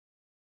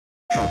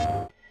Wow,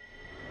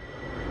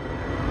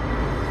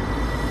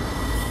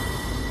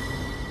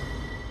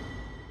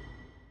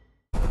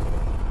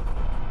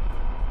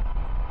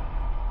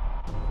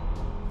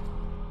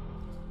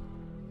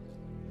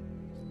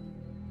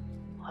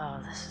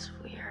 this is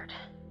weird.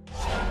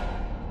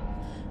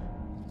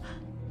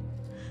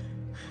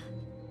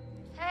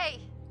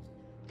 Hey!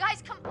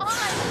 Guys, come on!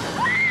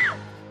 Ah!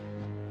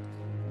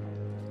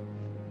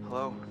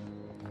 Hello?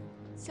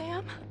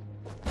 Sam?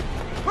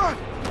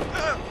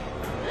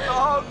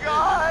 Oh,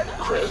 God!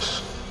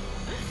 Chris,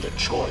 the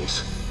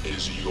choice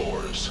is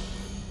yours.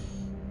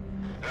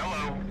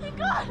 Oh my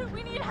God,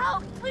 we need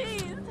help,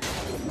 please!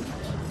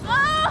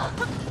 Oh!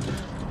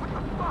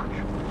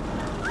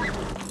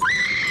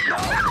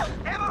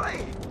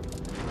 Emily!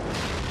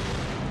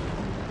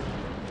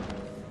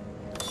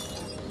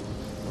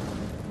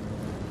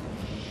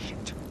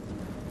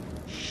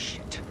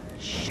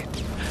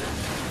 Shit.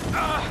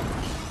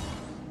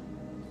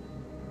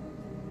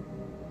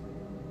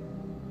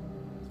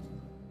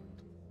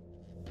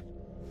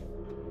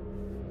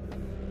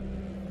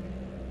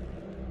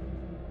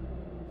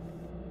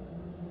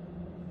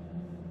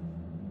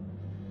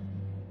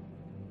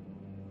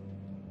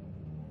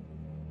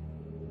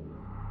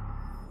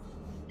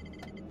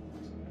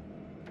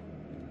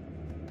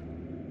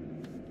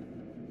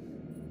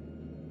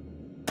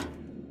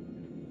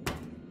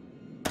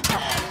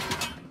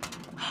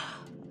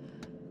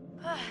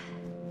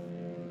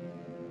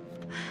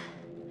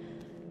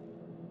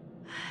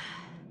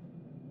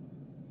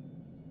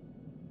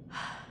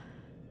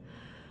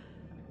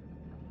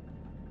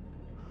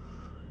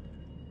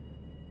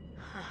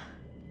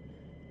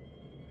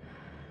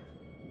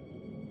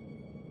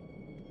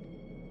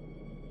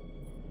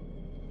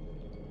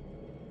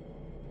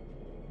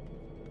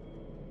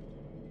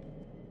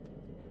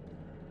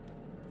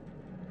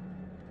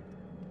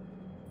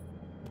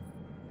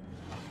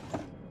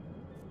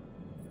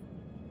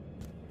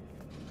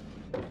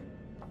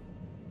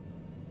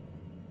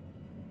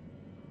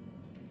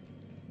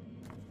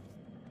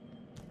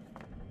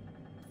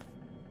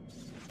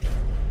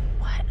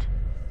 What?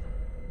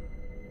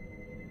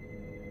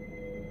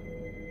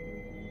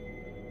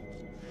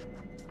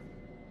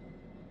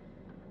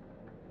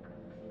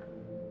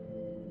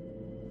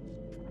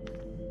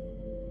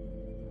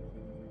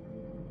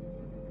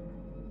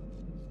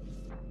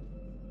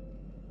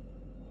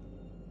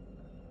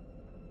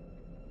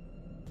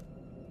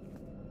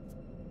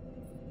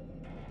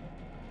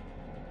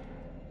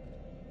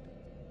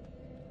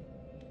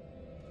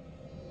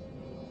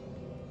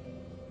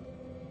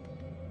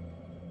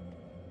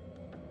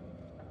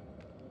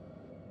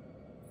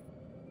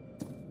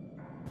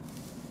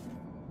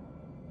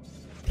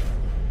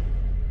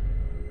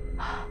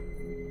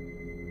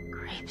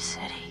 Grape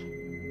City.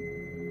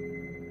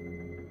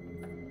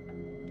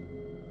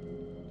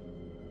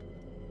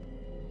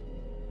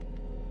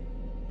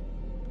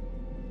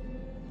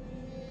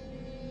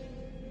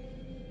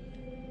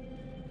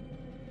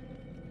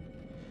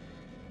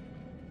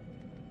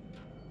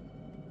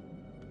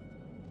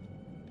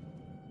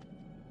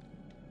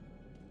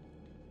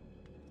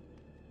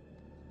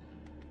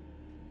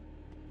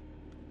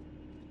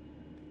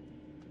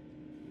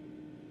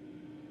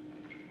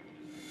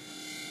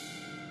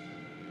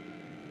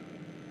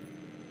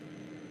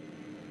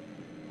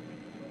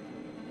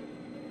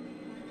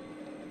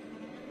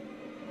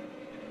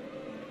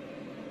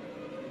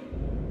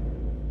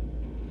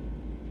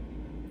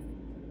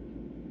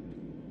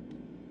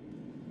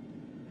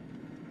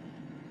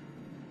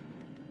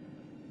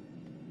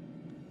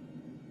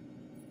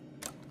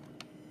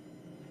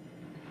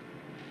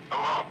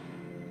 Hello,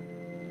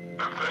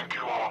 and thank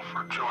you all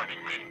for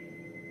joining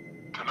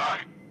me.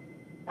 Tonight,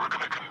 we're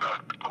gonna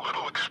conduct a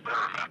little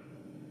experiment.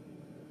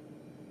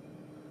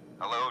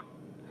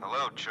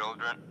 Hello,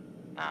 children.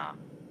 No,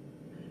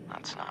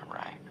 that's not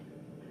right.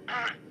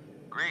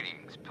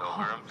 Greetings,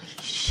 pilgrims.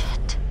 Holy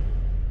shit.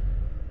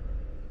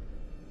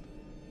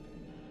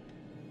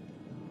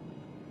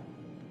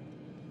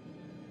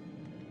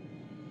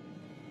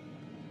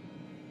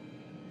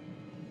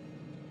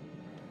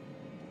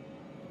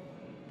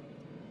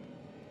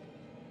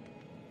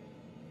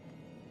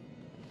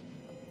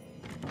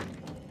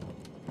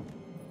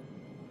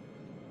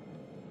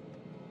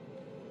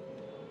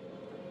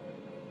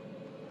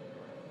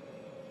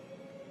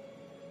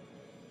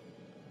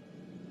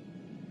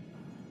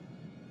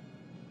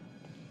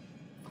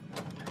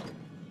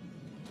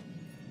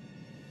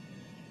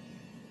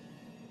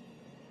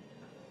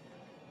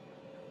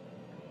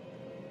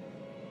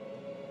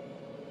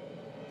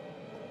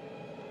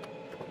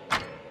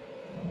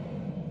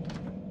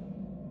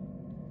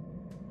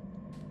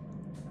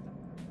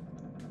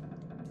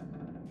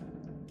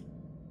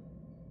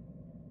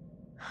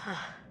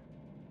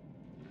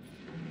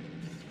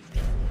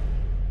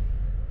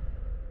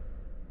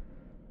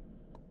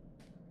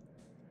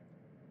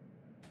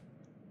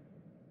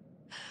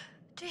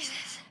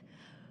 Jesus.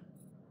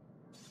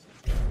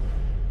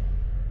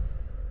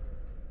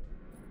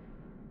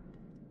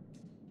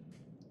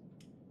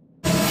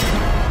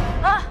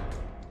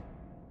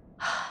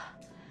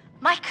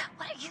 Mike,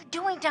 what are you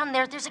doing down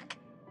there? There's a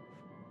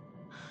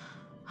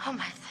Oh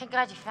my, thank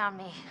God you found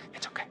me.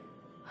 It's okay.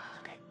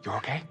 Okay. You're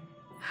okay?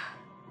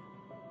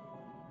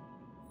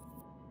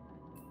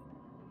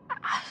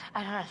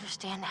 I don't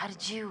understand. How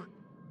did you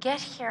get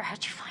here?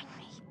 How'd you find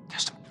me?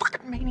 There's some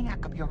fucking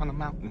maniac up here on the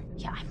mountain.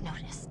 Yeah, I've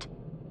noticed.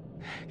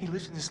 He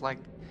lives in this, like,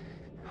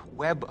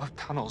 web of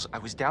tunnels. I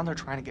was down there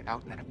trying to get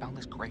out, and then I found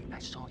this crate, and I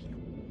saw you.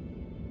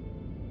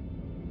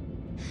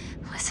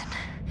 Listen,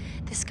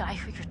 this guy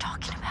who you're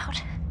talking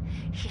about,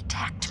 he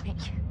attacked me.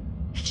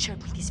 He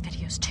showed me these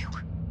videos too.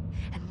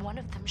 And one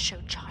of them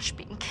showed Josh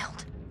being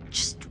killed.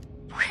 Just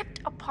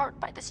ripped apart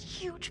by this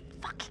huge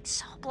fucking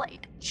saw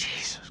blade.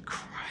 Jesus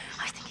Christ.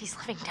 I think he's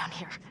living down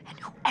here. And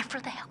whoever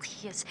the hell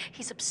he is,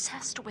 he's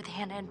obsessed with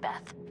Hannah and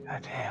Beth.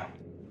 Goddamn.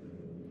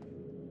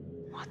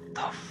 What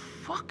the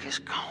fuck is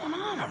going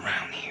on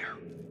around here?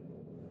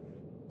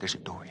 There's a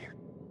door here.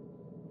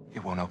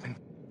 It won't open.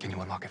 Can you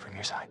unlock it from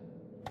your side?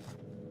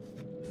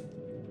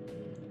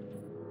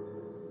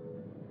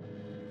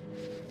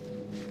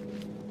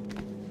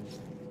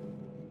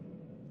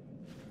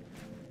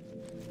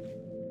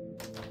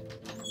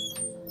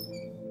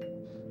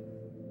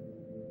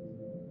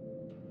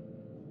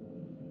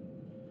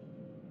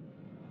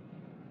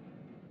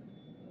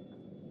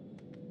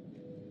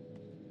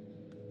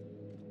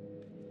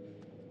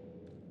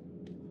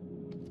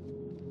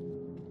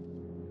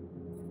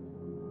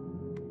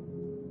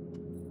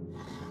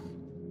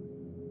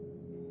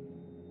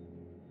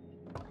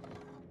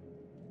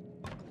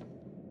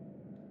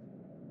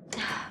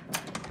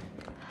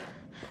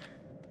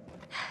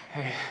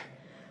 Hey.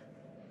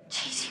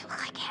 Jeez, you look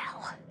like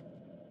hell.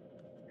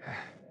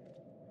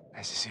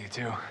 Nice to see you,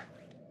 too.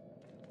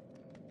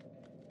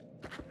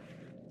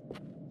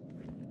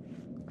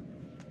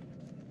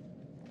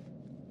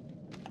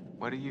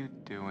 What are you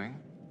doing?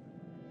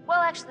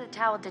 Well, actually, the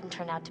towel didn't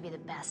turn out to be the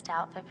best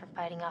outfit for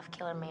fighting off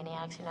killer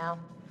maniacs, you know?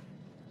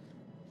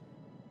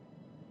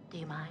 Do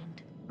you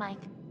mind, Mike?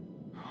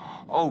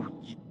 Oh,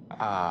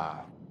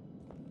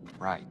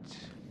 right.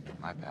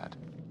 My bad.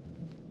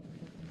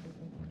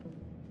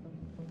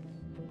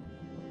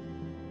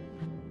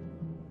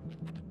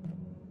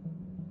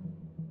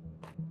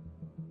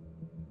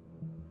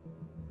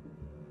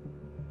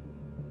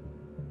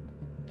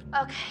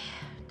 Okay,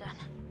 done.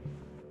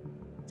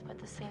 Let's put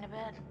this thing to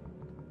bed.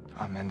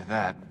 I'm into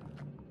that.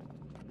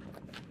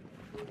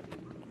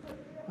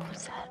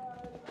 What's that?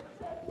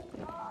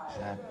 Is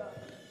that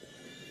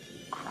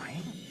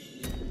crying?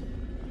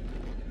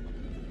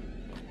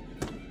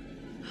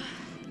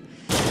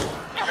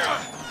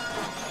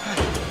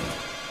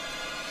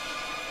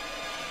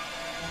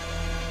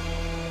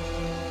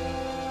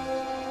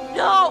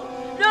 No!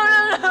 No,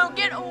 no, no!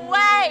 Get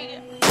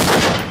away!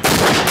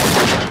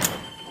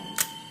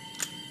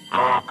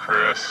 Oh,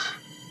 Chris.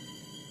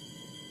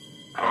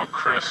 Oh,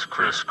 Chris.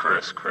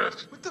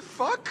 What the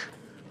fuck?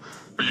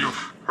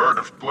 You've heard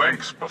of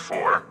blinks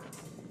before.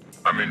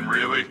 I mean,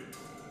 really?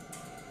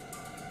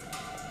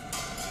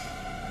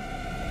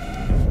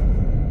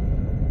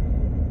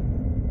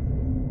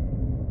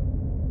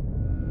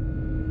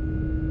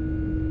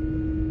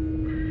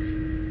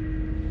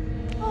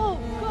 Oh,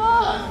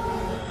 God.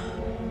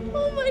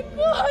 Oh, my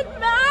God,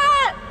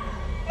 Matt!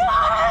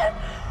 Matt!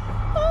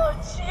 Oh,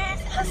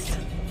 Jesus.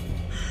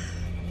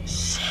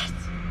 Shit.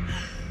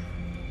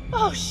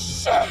 Oh,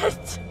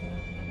 shit.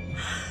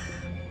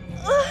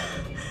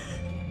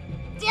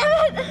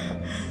 Damn it.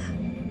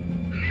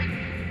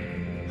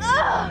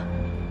 Ah.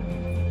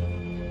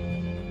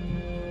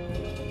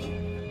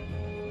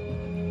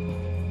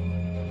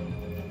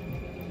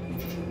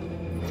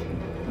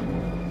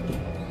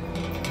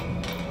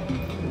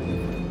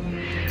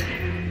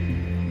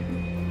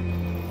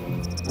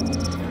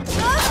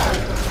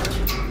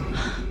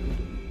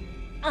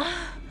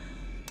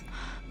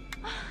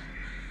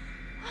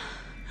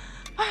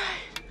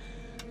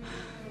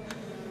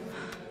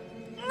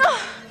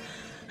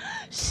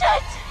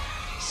 Shit!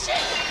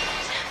 Shit!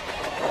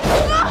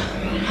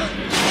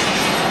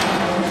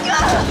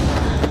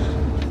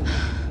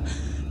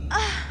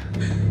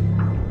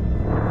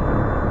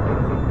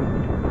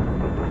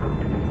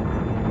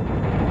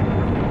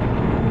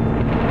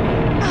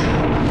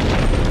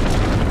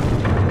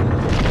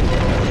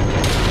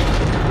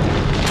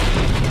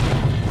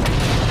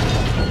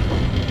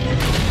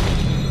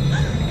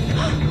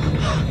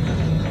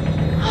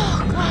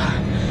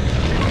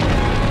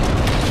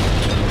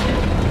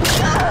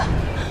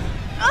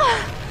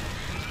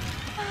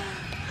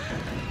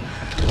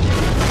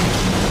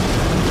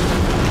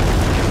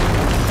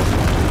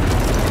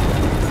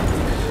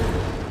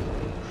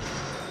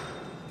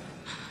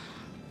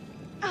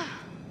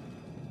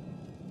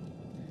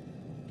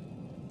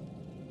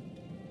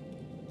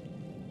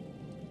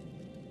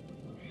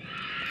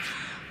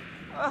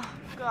 Oh,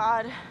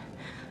 God.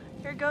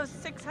 Here goes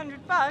 $600.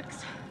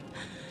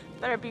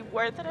 Better be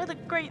worth it. I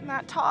look great in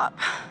that top.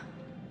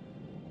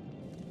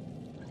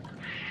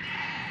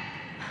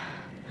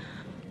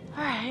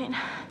 All right.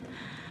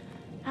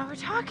 Now we're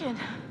talking.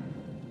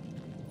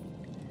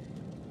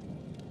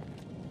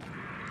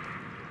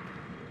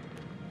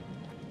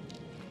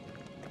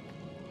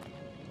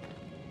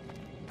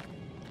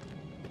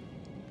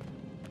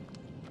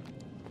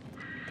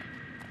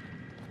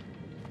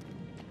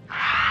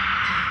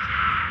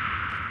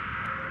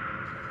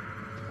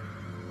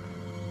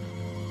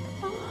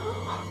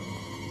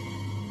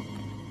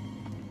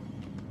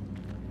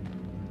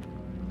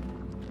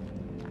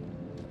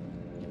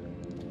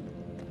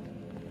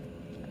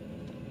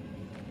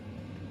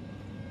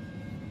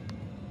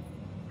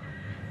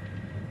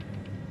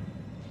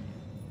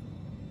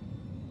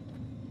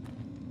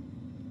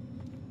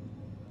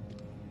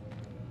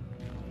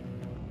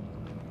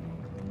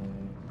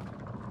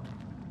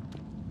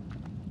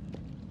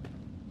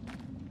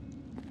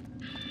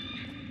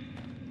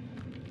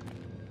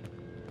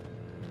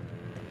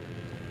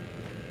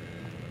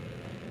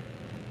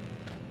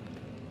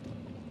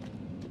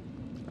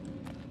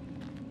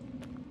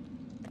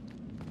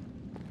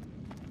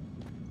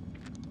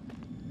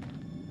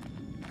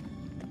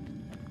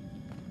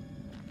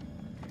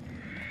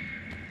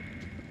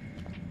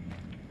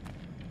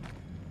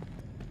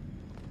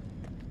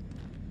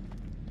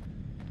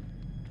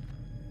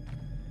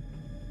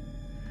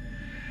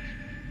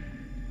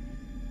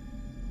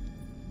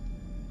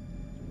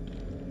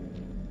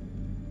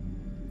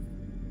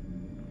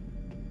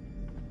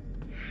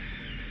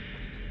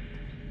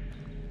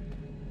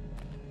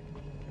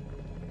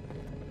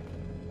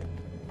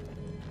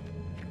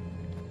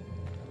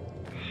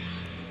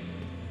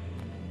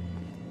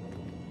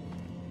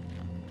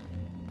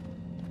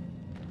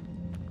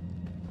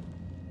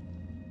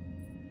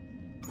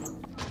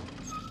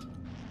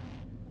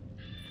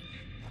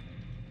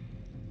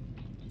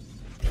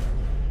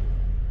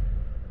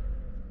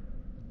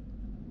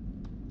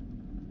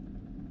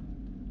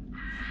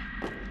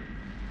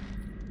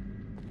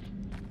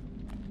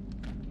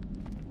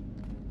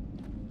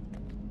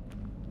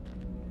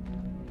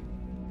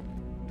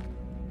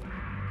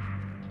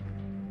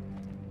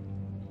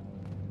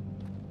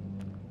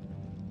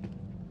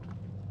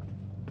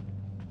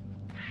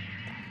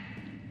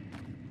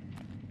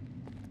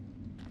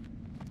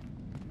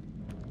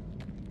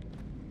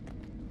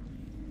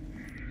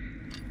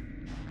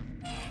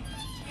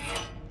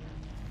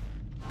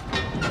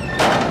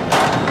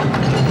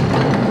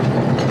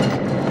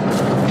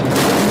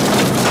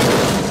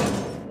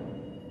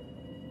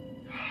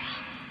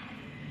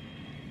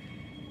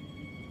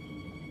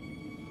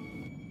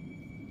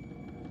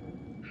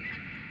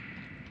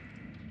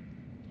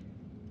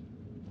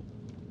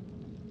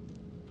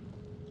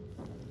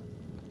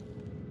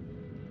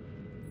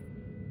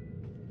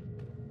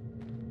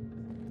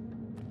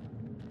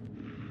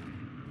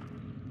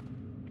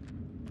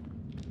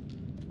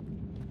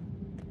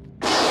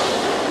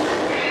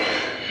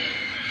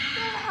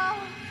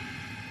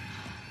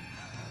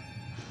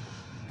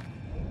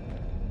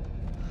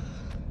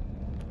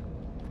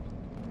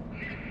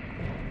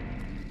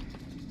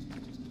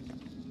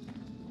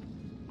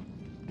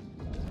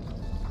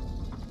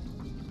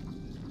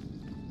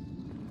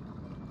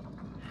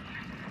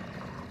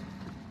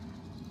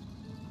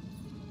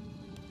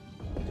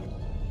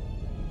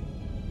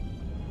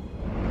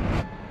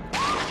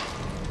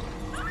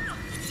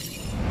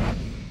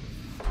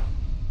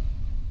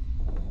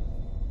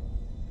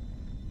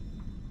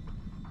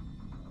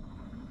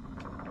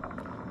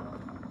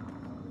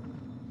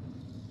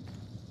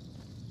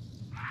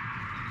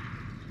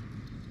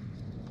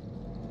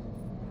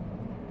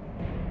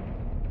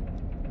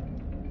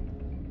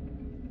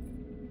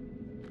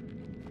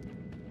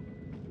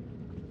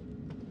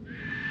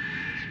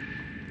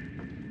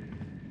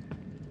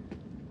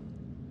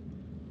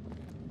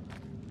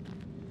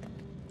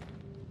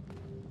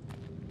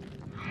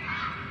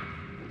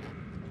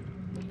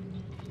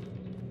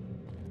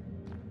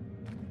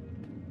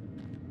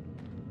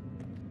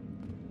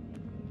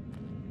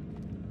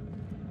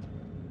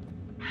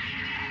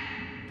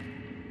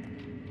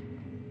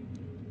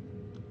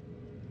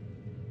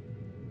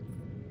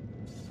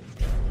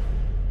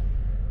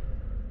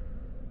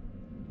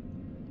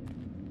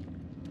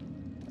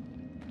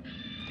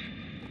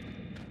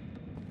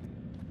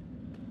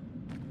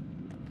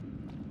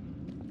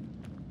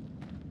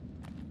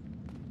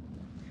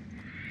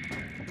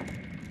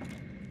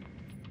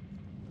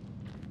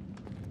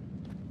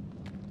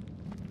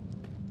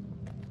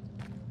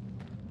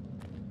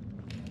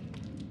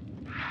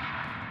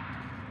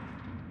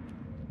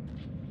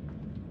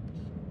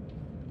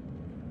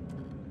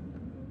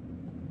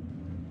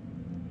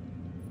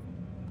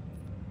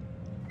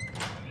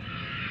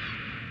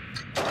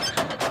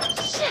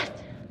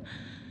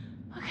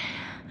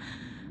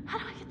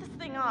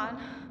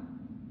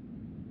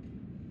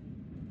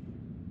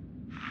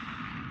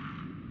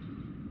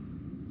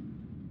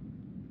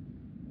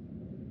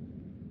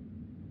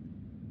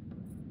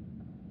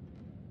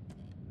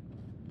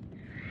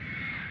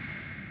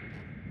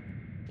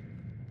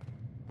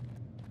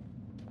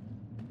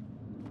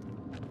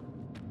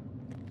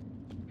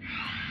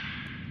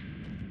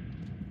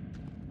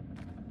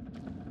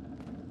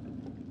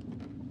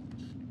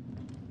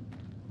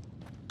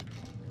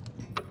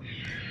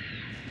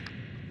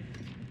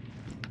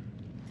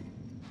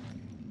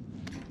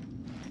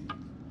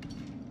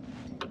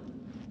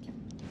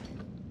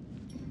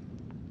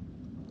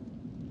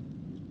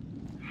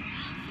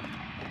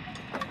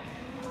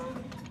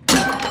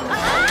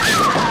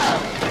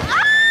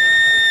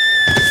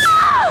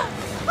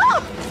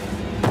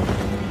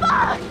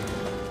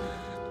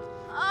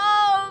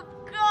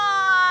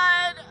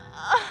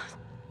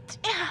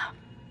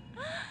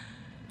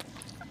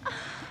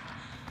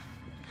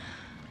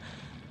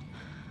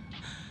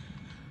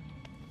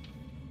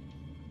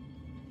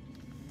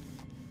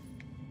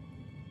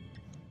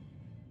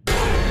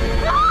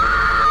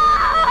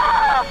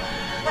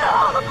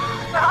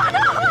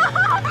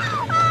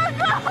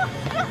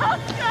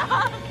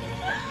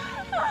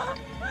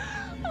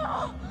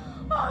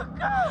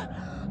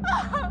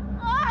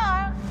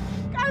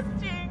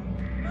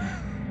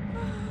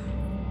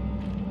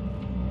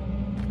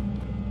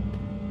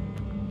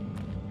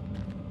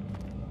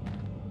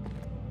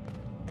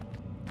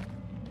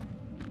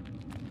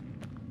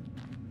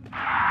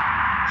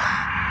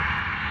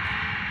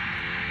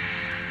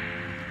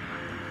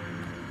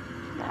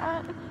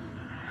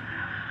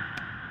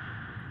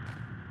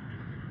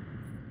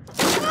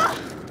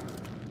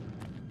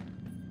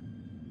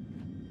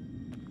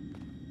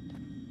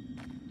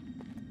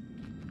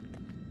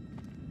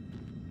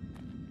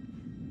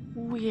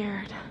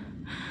 weird.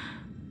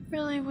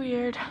 Really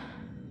weird.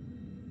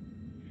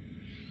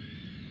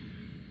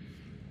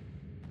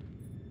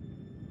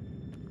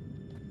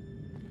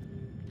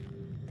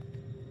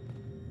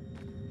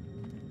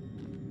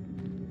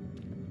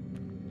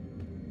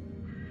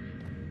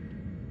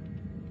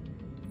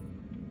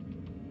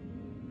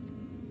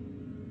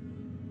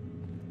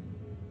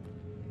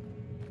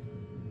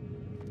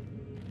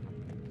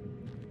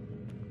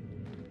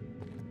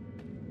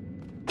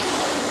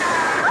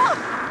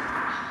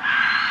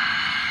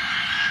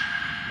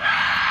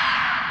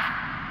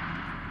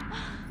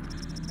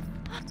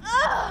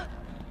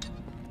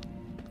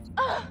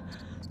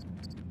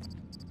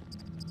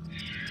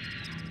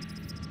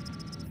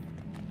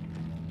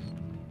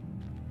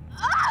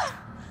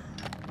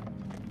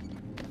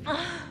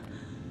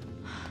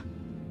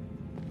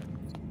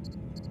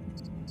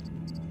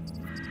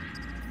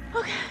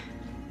 Okay.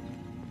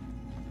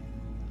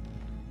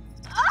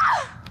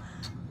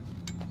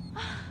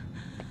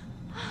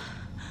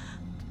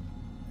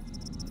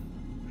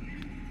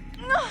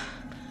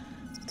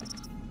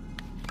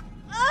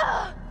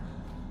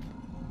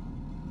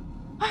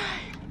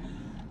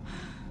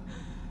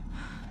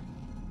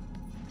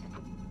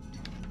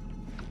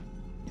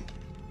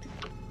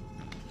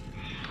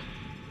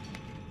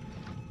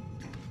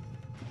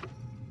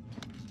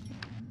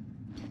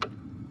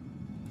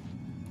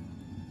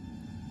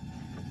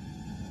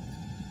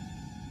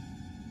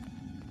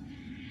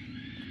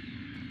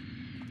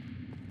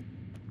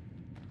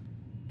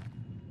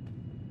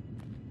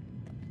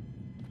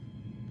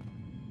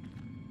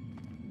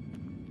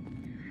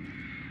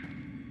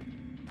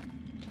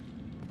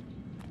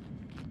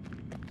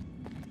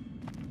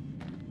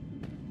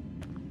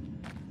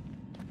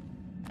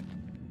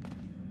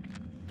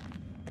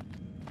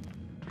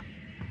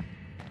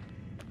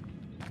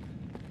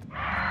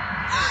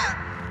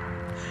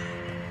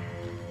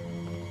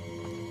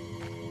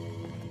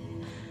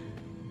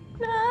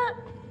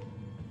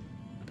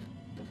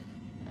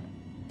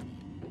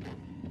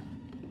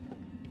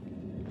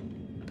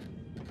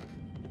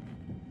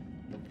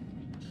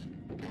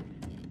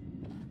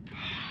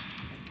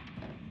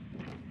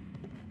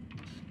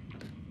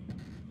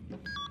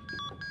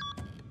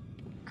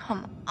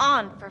 Come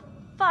on, for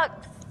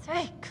fuck's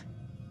sake.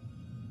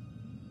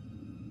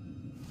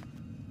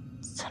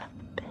 Son of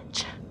a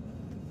bitch.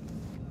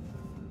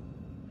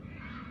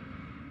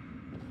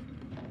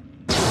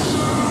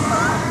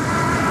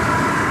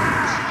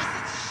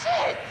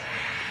 Shit!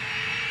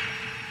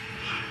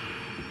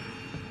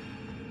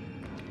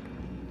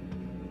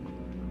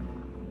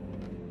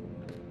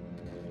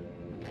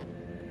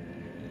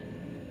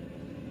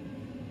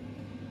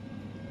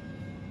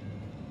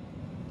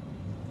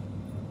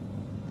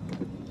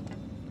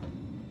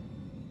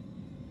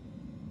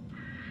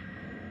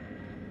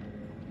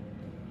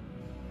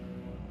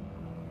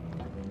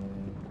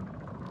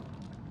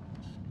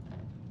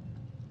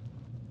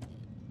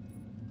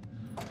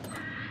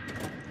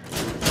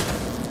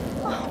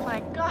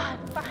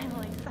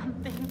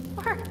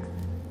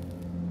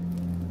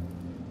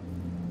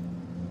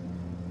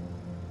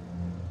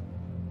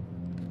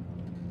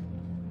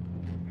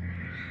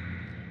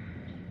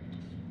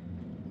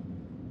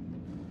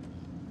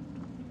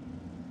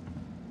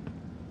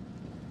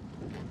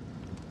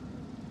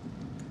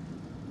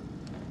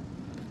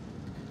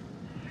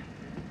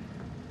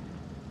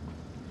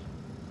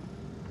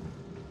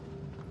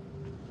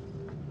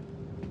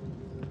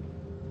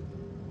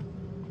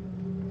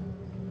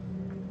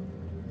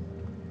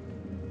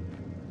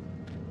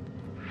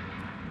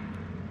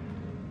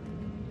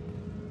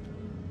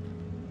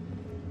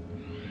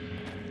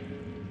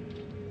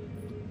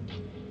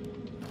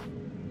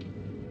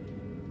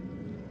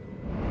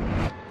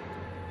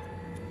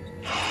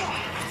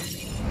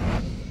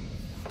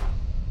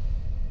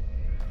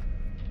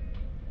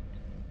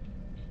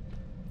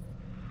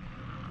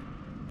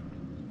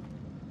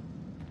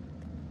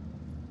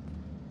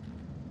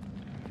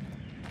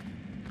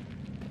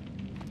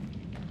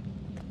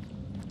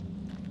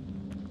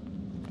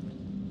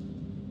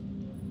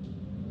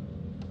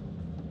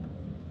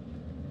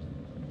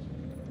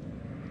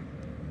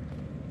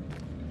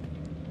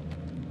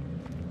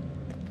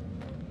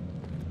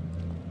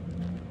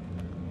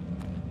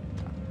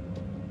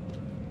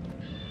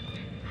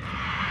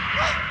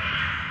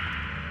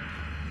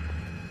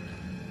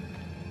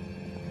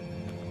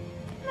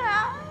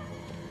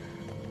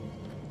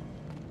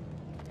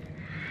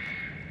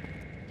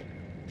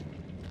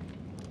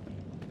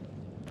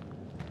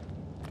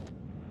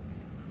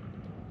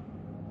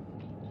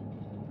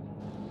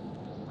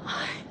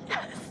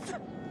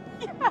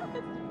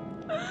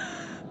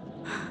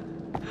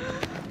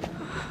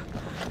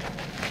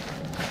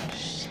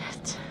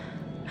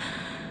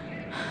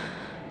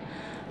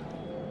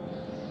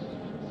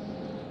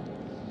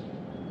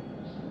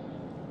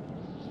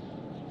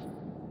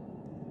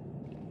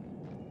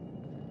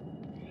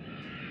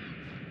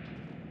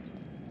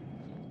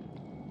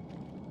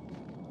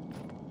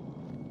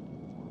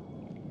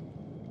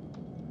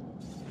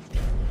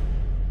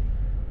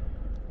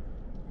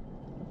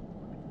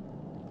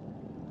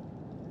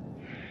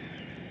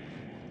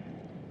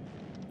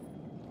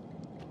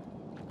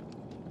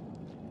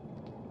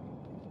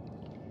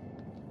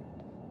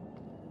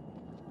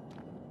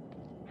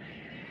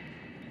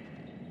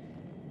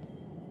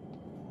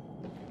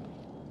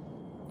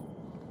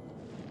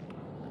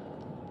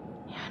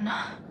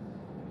 again.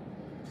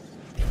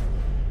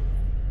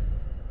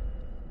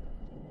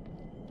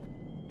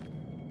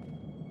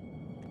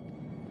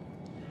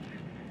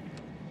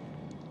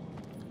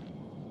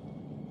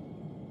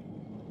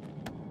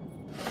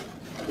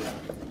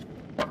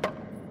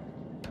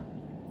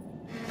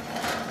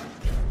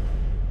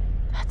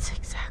 That's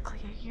exactly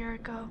a year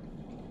ago.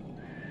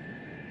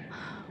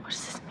 What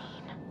does this mean?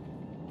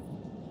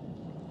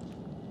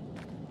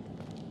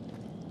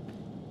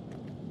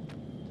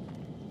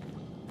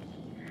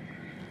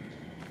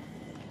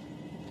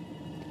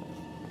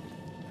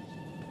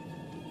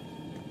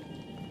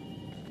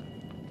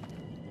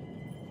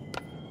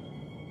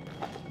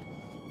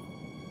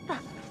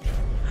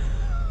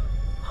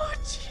 Oh,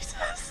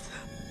 Jesus.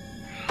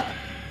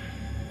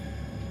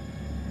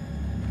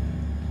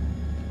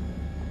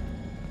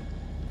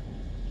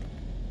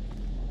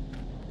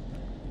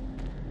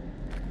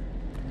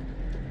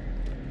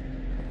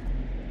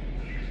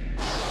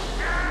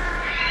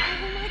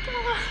 Oh my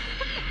God.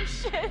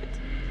 Shit.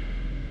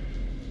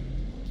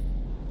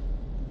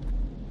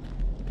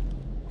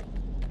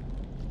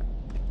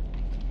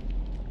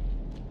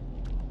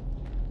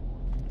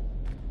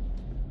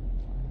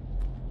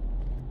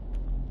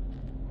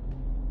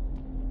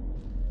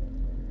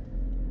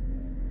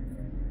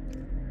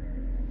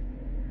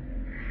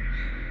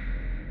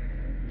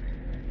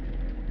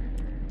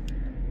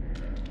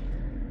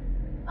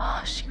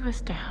 Oh, she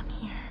was down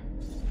here.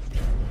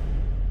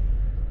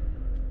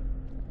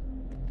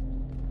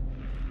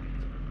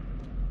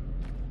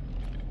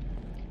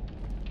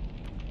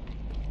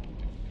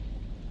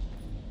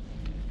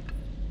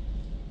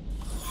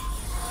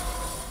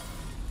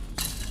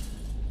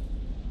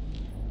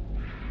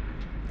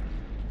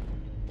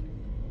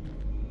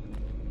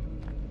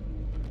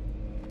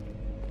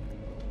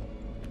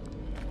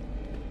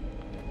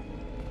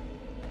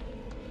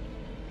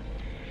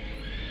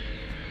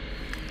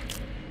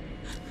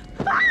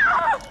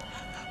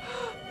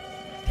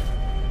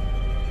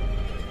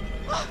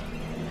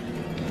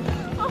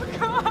 Oh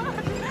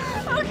God!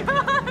 Oh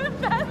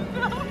God! Beth,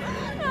 no!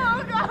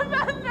 Oh God,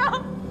 Beth, no!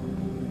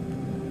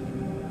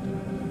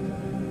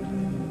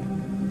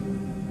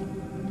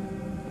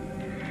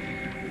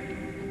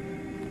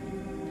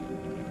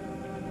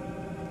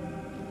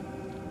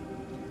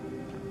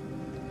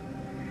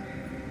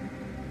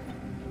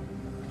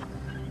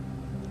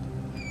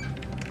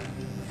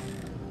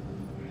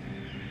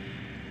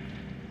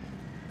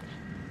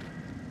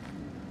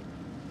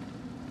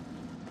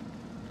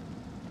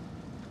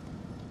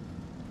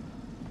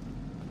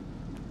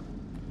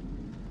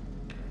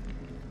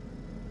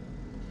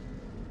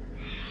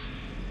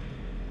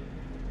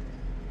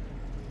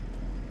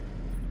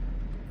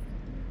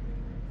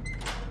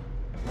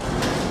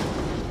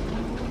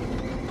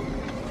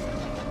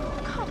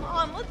 Come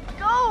on, let's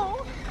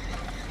go!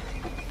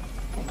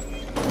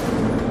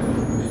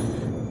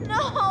 No!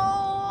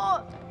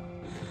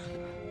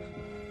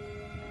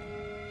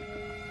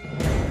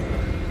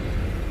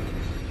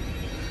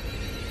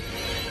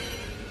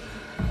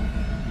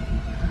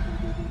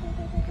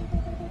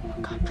 Oh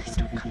God, please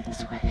don't come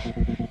this way.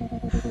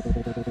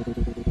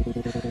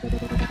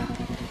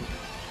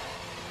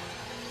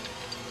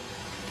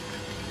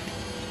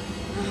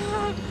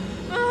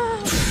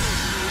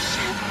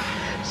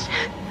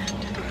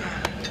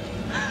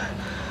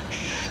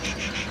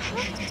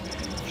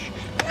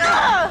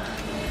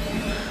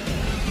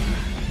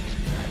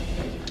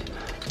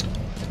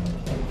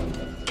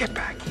 Get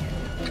back here.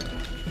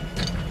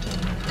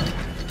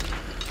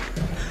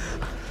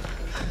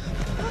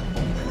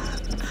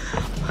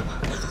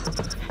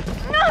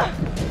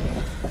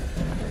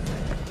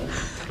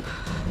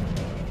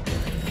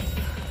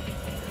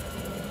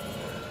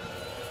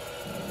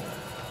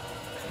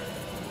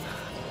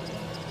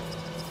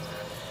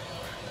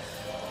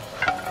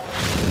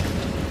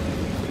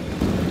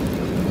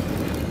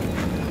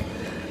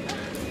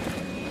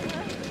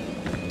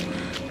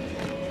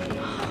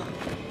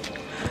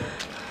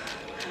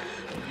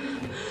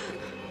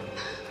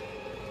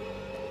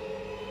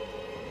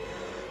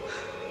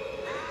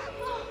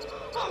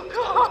 Oh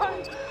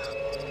God!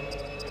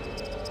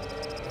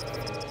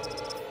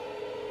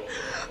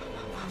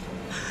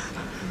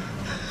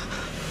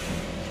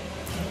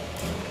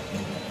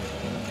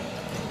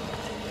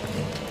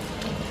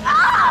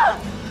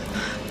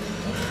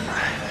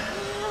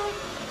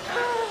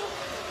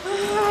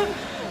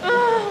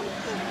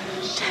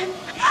 Shit.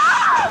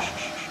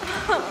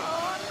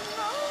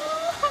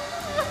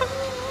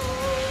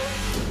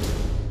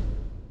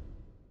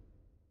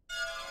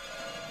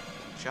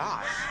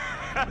 Josh.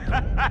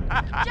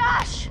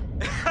 Josh!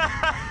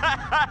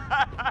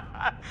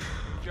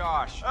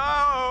 Josh.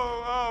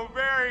 Oh,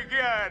 very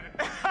good.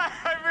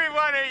 Every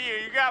one of you,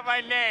 you got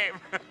my name.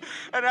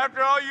 And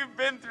after all you've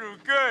been through,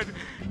 good.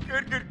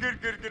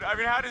 I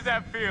mean, how does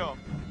that feel,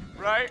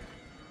 right?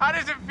 How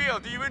does it feel?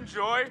 Do you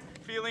enjoy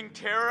feeling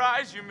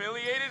terrorized,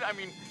 humiliated? I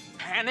mean,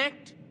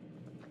 panicked?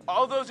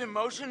 All those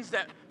emotions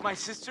that my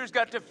sisters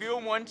got to feel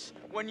once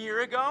 1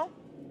 year ago?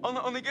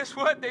 Only guess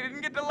what? They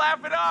didn't get to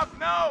laugh it off.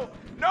 No.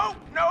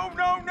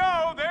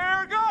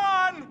 They're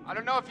gone. on! I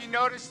don't know if you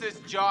noticed this,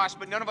 Josh,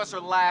 but none of us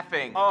are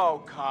laughing.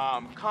 Oh,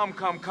 come.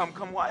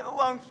 Why the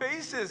long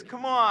faces?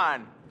 Come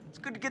on. It's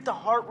good to get the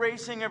heart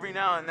racing every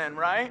now and then,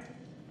 right?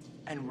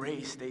 And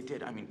race, they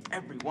did. I mean,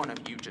 every one of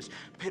you just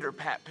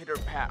pitter-pat,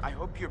 pitter-pat. I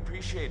hope you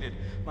appreciated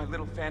my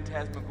little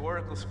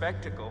phantasmagorical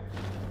spectacle.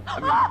 I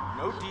mean,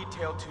 no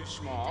detail too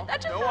small,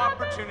 no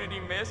opportunity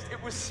missed.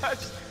 It was such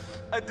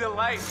a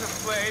delight to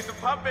play the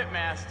puppet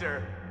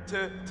master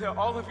to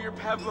all of your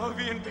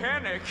Pavlovian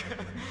panic.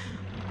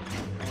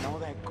 And all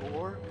that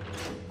gore,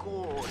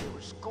 there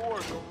was gore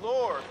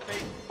galore,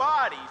 fake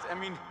bodies. I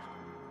mean,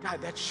 God,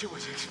 that shit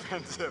was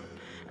expensive.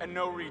 And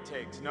no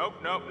retakes. Nope,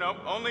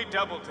 only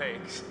double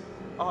takes.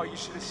 Oh, you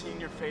should have seen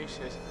your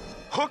faces.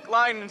 Hook,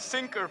 line, and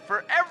sinker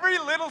for every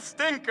little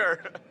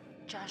stinker.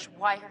 Josh,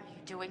 why are you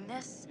doing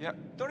this? Yeah,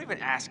 don't even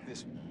ask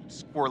this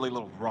squirrely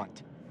little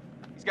runt.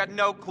 He's got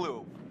no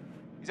clue.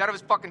 He's out of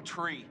his fucking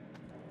tree.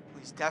 Well,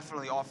 he's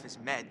definitely off his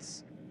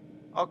meds.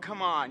 Oh,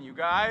 come on, you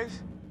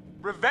guys.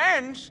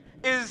 Revenge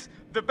is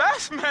the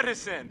best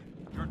medicine.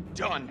 You're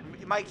done.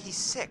 Mike, he's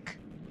sick.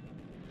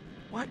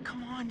 What?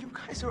 Come on, you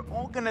guys are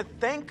all gonna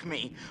thank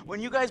me when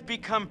you guys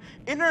become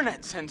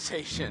internet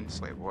sensations.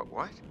 Wait,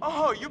 what?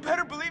 Oh, you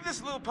better believe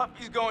this little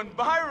puppy's going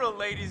viral,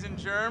 ladies and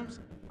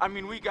germs. I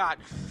mean, we got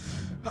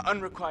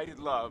unrequited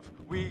love.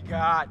 We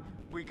got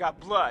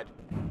blood.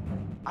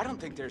 I don't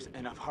think there's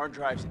enough hard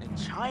drives in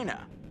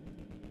China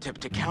to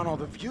count all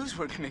the views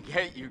we're gonna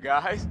get, you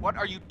guys. What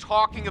are you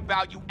talking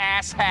about, you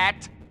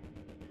asshat?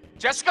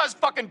 Jessica's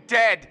fucking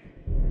dead.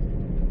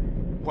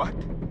 What?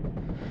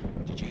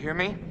 Did you hear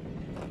me?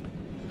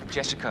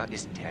 Jessica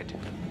is dead.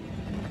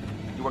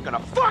 You are gonna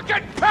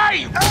fucking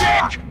pay, you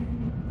dick!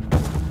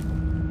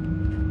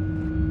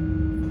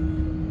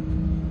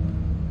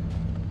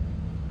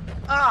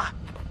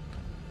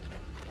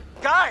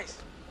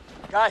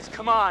 Guys,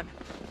 come on.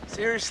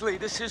 Seriously,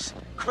 this is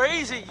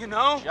crazy, you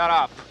know? Shut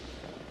up.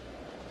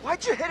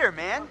 Why'd you hit her,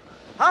 man?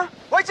 Huh?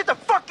 Why'd you have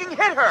to fucking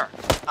hit her?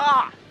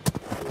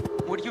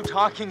 What are you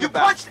talking You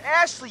about? punched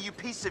Ashley, you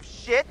piece of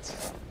shit!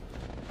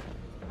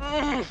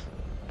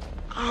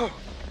 Oh,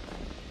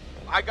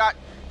 I got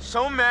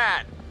so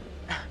mad.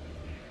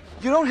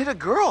 You don't hit a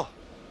girl.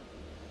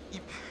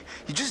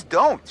 You just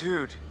don't.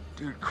 Dude,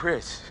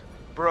 Chris,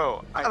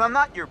 bro, And I'm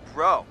not your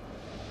bro.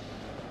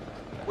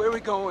 where are we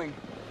going?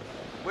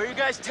 Where are you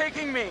guys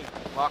taking me?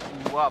 Locking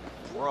you up,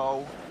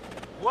 bro.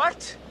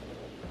 What?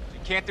 You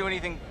can't do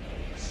anything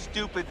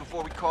stupid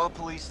before we call the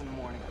police in the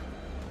morning.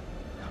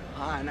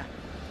 Come on.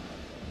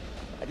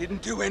 I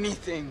didn't do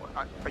anything.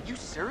 Are you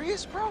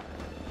serious, bro?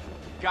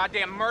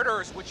 Goddamn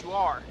murderer is what you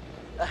are.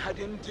 I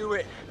didn't do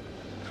it.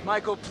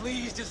 Michael,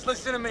 please, just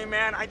listen to me,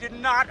 man. I did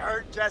not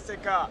hurt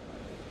Jessica.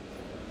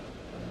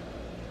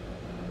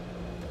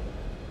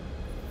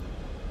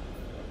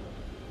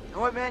 You know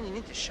what, man? You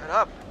need to shut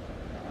up.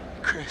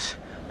 Chris,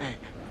 hey,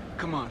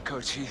 come on,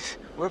 Coach.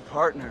 We're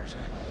partners.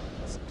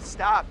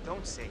 Stop.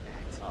 Don't say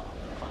that. Oh,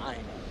 fine.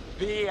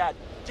 Be a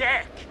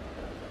dick.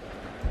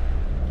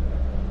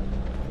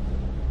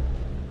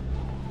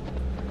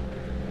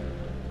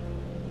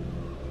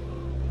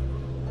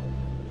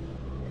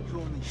 You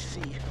only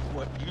see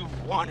what you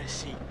want to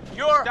see.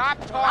 You're Stop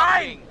talking.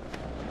 lying.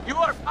 You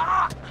are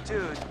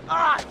Dude.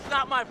 It's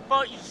not my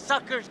fault. You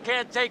suckers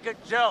can't take a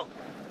joke.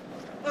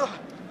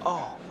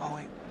 Oh,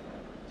 wait.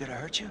 Did I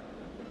hurt you?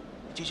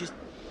 Did you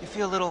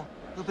feel a little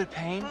bit of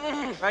pain?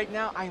 Right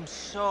now, I am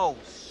so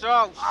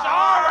Sorry.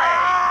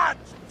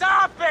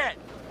 Stop it.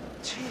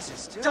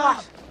 Jesus, dude.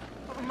 Stop!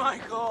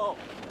 Michael,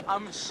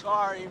 I'm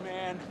sorry,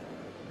 man.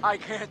 I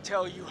can't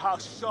tell you how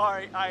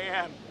sorry I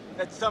am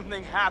that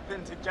something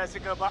happened to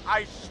Jessica, but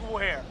I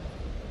swear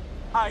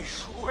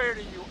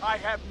to you, I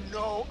have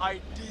no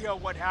idea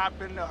what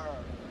happened to her.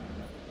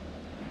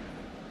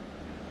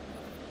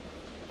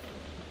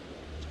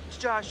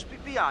 Josh,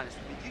 be honest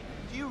with me.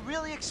 Do you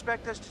really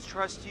expect us to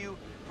trust you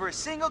for a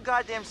single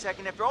goddamn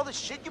second after all the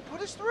shit you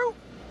put us through?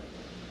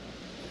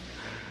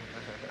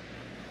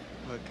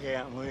 But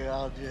can't we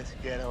all just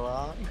get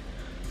along?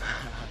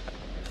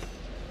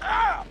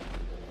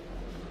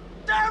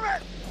 Damn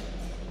it!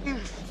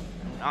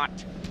 not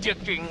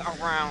dicking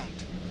around.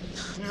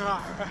 No,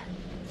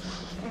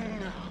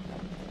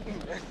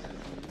 this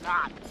is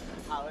not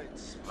how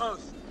it's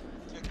supposed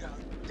to go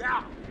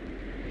down.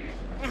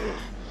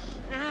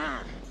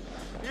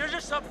 You're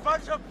just a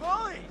bunch of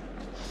bullies.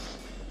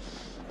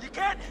 You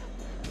can't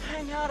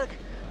hang out a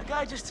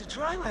guy just to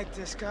try like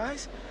this,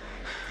 guys.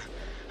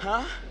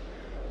 Huh?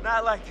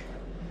 Not like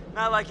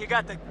you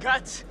got the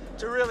guts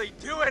to really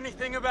do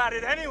anything about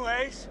it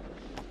anyways.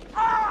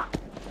 Ah!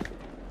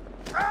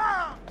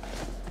 Ah!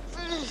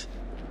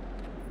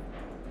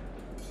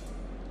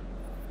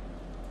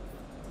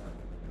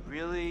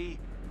 Really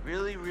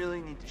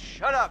need to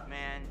shut up,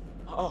 man.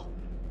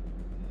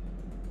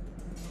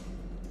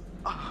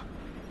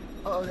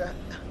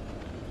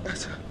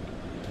 That's.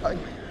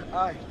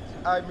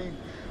 I mean,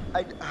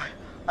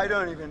 I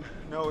don't even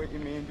know what you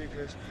mean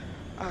because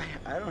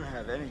I don't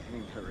have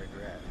anything to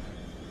regret.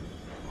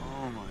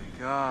 Oh my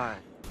God.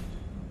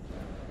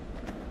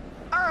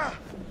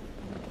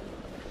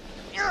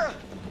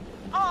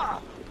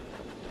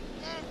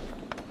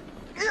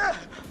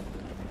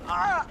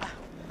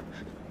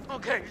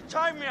 Okay,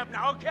 tie me up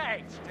now,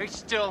 okay? Stay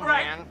still,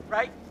 Right, man.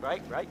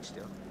 right,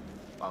 still.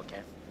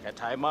 Okay, can't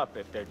tie them up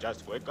if they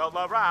just wiggle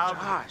around.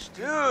 Josh,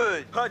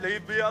 dude.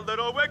 Leave me a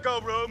little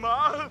wiggle room,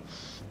 huh?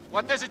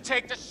 What does it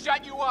take to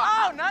shut you up?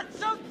 Oh, not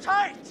so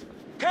tight,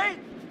 okay?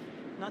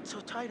 Not so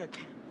tight, I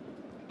can't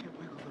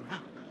wiggle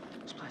around.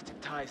 Those plastic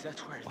ties,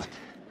 that's where it's...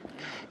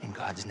 In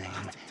God's name,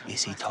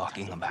 is he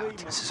talking about?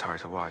 This is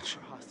hard to watch.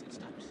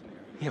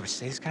 You ever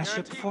say this kind of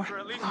shit before?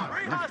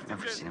 I've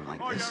never seen him like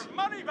this. Your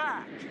money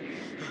back.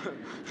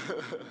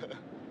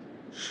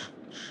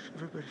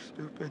 Everybody's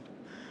stupid.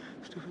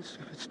 Stupid.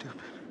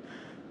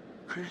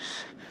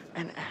 Chris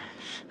and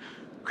Ash.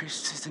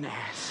 Chris is an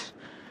ass.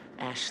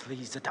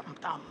 Ashley's a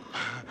dum-dum.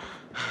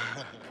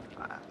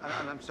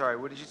 I'm sorry,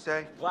 what did you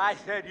say? Well, I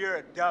said you're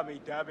a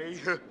dummy.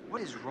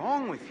 What is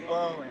wrong with you?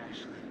 Oh,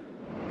 Ashley.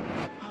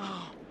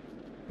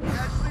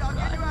 Ashley, I'll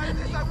get you out of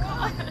this. I'm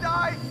willing to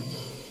die.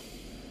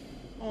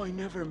 Oh, I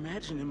never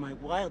imagined in my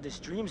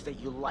wildest dreams that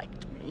you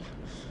liked me.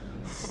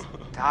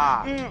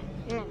 Stop.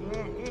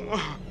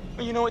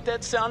 You know what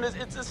that sound is?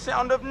 It's the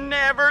sound of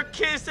never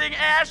kissing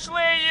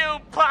Ashley, you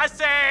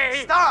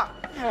pussy!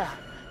 Stop! Yeah,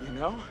 you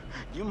know,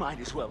 you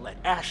might as well let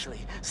Ashley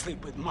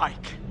sleep with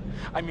Mike.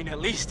 I mean, at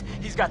least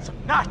he's got some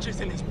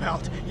notches in his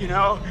belt, you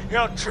know?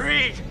 He'll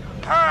treat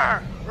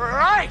her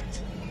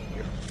right!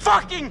 You're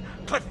fucking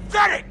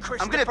pathetic,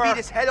 Christopher! I'm gonna beat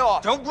his head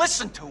off. Don't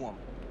listen to him.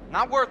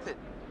 Not worth it.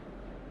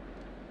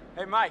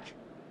 Hey, Mike.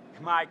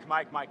 Mike.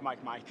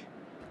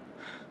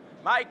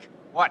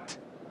 What?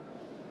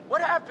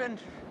 What happened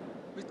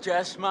with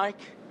Jess, Mike?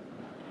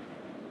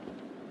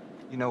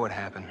 You know what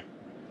happened.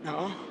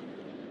 No,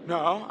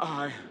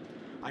 I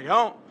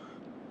don't.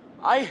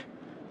 I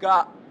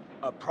got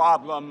a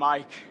problem,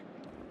 Mike.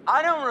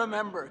 I don't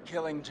remember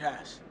killing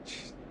Jess.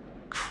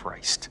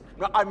 Christ.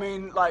 No, I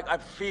mean, like, I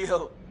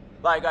feel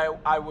like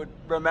I would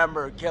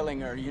remember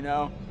killing her, you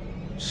know?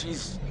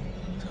 She's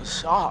so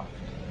soft.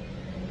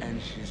 And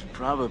she's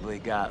probably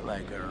got,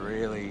 like, a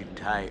really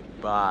tight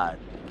bod.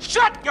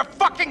 Shut your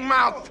fucking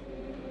mouth!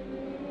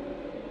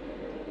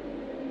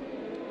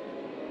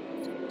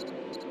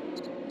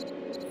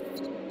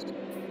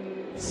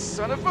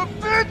 Son of a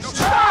bitch!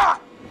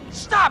 Stop!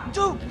 Stop,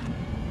 dude!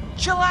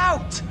 Chill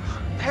out!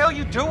 What the hell are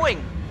you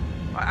doing?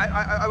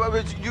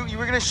 You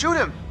were gonna shoot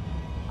him.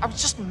 I was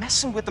just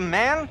messing with him,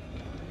 man.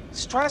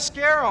 Just trying to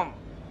scare him.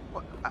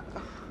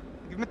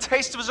 Give him a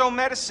taste of his own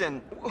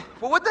medicine.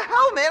 Well, what the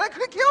hell, man? I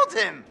could have killed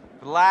him.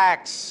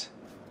 Relax.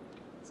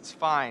 It's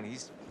fine.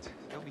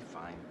 He'll be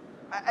fine.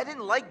 I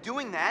didn't like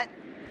doing that.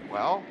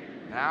 Well,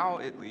 now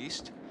at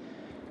least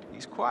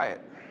he's quiet.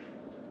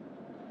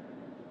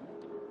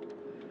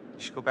 You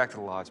should go back to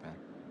the lodge, man.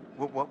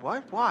 What?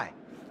 Why?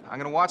 I'm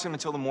gonna watch him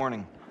until the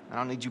morning. I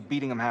don't need you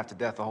beating him half to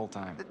death the whole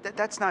time.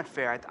 That's not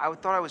fair. I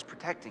thought I was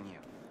protecting you.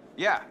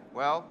 Yeah,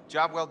 well,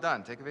 job well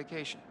done. Take a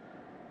vacation.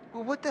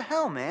 Well, what the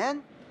hell,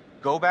 man?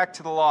 Go back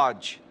to the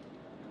lodge.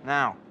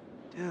 Now.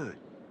 Dude.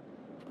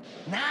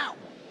 Now!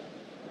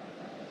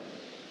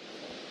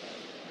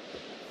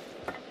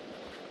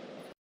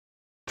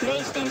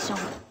 PlayStation